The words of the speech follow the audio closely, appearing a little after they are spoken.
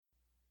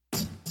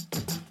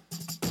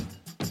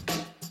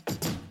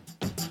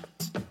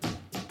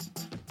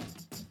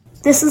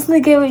This is the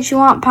Get What You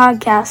Want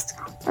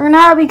podcast. Learn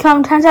how to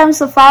become 10 times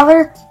the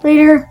father,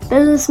 leader,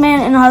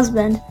 businessman, and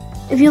husband.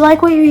 If you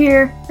like what you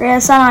hear, rate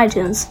us on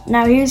iTunes.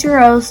 Now here's your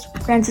host,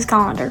 Francis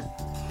Collender.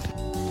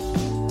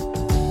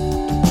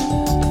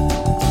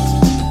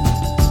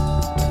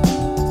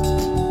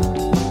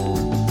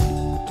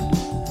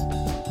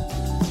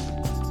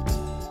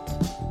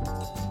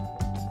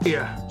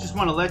 Yeah, just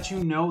want to let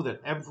you know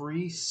that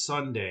every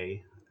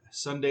Sunday,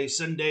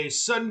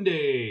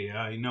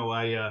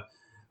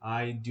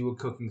 I do a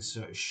cooking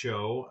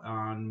show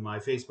on my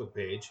Facebook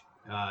page.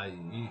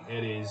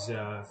 It is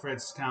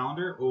Francis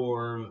Collender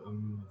or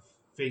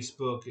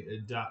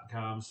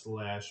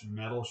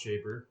facebook.com/Metal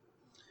Shaper.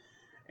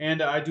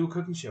 And I do a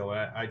cooking show.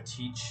 I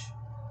teach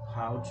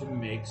how to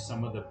make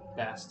some of the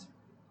best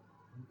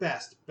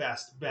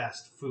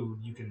food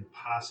you can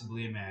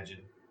possibly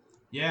imagine.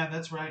 Yeah,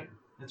 that's right.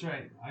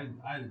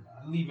 I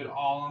leave it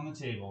all on the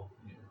table.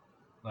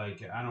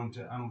 Like I don't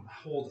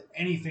hold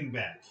anything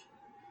back.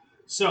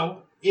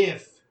 So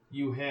if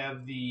you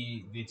have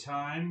the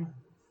time,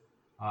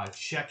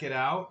 check it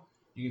out.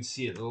 You can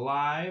see it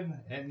live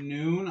at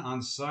noon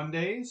on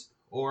Sundays,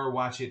 or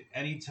watch it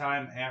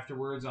anytime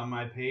afterwards on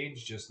my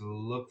page. Just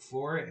look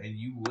for it, and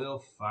you will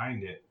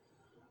find it.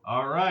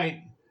 All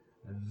right,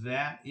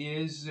 that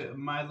is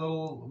my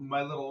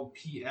little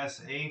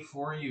PSA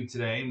for you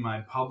today.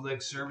 My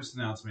public service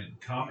announcement.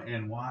 Come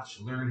and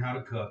watch, learn how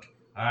to cook.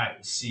 All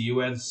right, see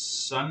you on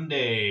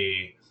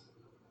Sunday.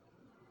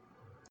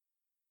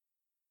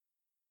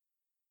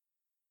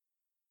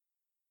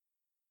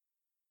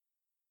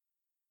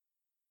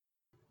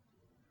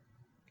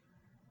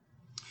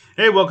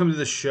 Hey, welcome to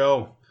the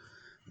show.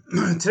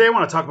 Today I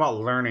want to talk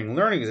about learning.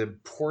 Learning is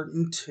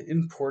important.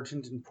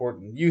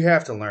 You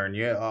have to learn.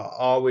 You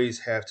always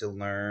have to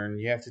learn.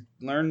 You have to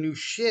learn new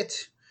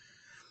shit.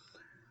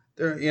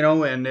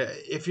 And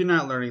if you're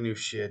not learning new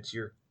shit,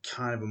 you're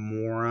kind of a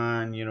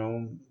moron.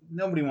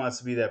 Nobody wants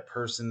to be that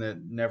person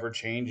that never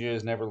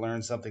changes, never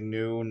learns something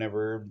new,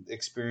 never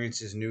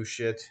experiences new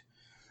shit.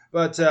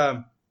 But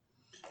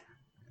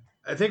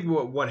I think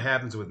what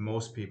happens with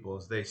most people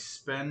is they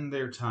spend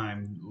their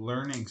time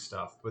learning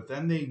stuff, but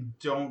then they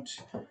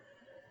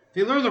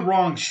learn the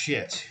wrong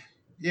shit.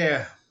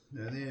 Yeah.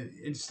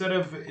 Instead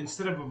of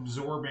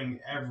absorbing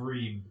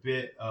every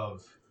bit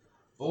of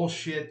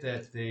bullshit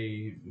that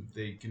they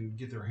can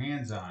get their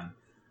hands on,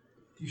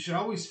 you should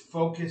always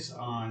focus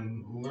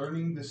on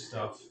learning the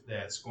stuff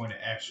that's going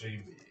to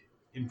actually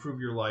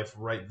improve your life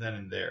right then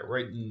and there,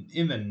 right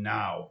in the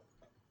now.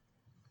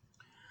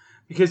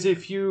 Because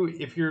if you're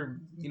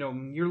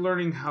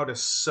learning how to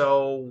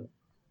sew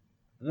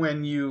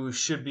when you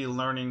should be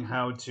learning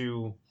how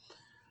to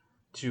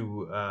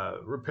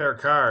repair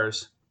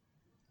cars,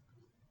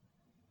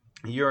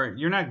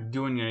 you're not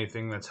doing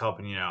anything that's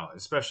helping you out.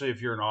 Especially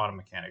if you're an auto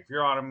mechanic. If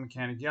you're an auto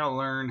mechanic, you gotta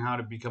learn how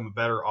to become a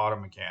better auto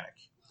mechanic.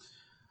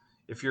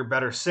 If you're a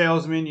better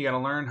salesman, you gotta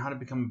learn how to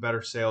become a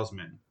better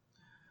salesman.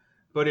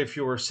 But if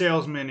you're a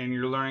salesman and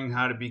you're learning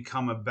how to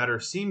become a better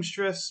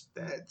seamstress,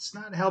 that's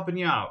not helping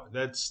you out.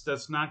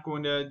 That's not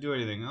going to do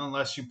anything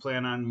unless you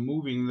plan on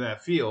moving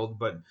that field.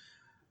 But,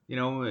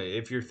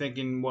 if you're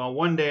thinking, well,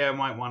 one day I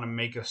might want to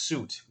make a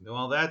suit.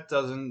 Well,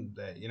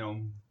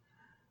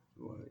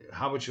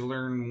 how about you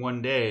learn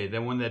one day?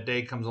 Then when that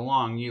day comes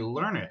along, you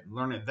learn it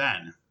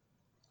then.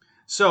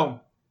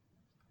 So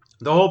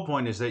the whole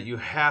point is that you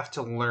have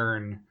to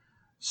learn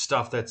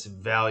stuff that's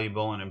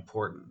valuable and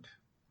important.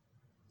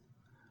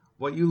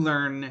 What you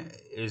learn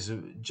is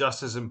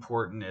just as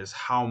important as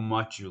how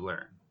much you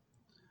learn.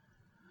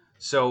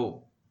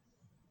 So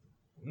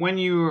when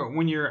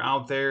you're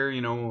out there,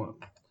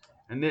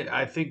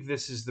 I think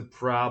this is the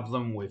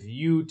problem with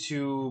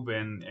YouTube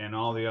and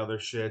all the other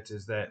shit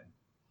is that,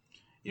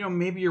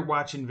 maybe you're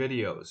watching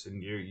videos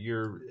and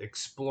you're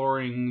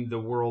exploring the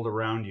world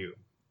around you.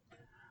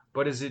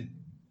 But is it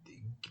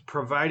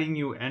providing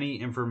you any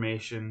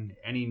information,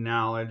 any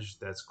knowledge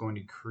that's going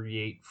to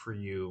create for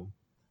you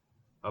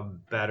a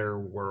better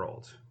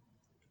world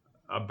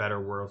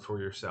for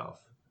yourself?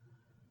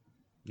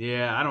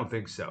 Yeah, I don't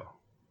think so.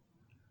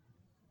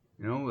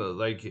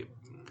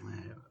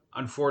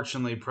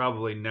 Unfortunately,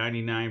 probably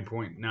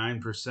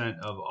 99.9%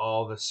 of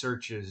all the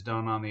searches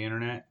done on the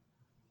internet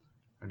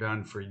are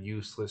done for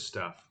useless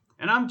stuff.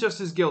 And I'm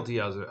just as guilty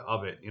of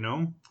it,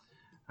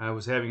 I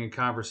was having a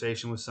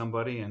conversation with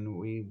somebody and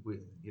we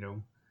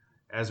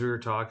as we were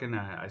talking,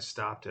 I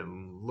stopped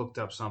and looked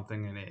up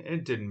something and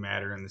it didn't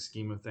matter in the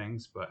scheme of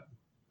things, but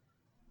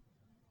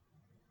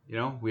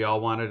we all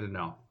wanted to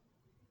know.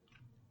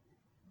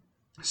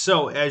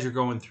 So as you're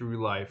going through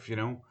life,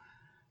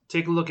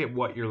 take a look at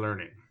what you're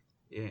learning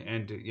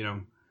and,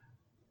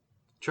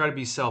 try to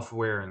be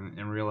self-aware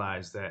and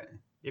realize that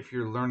if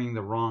you're learning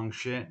the wrong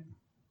shit,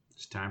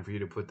 it's time for you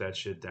to put that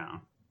shit down.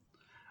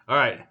 All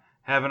right.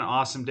 Have an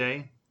awesome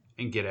day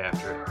and get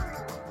after it.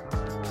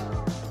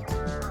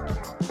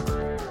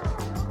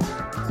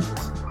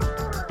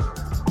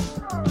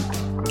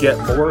 Get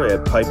more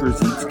at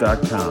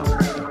piperseats.com.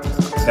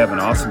 Have an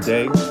awesome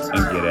day and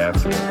get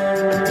after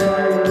it.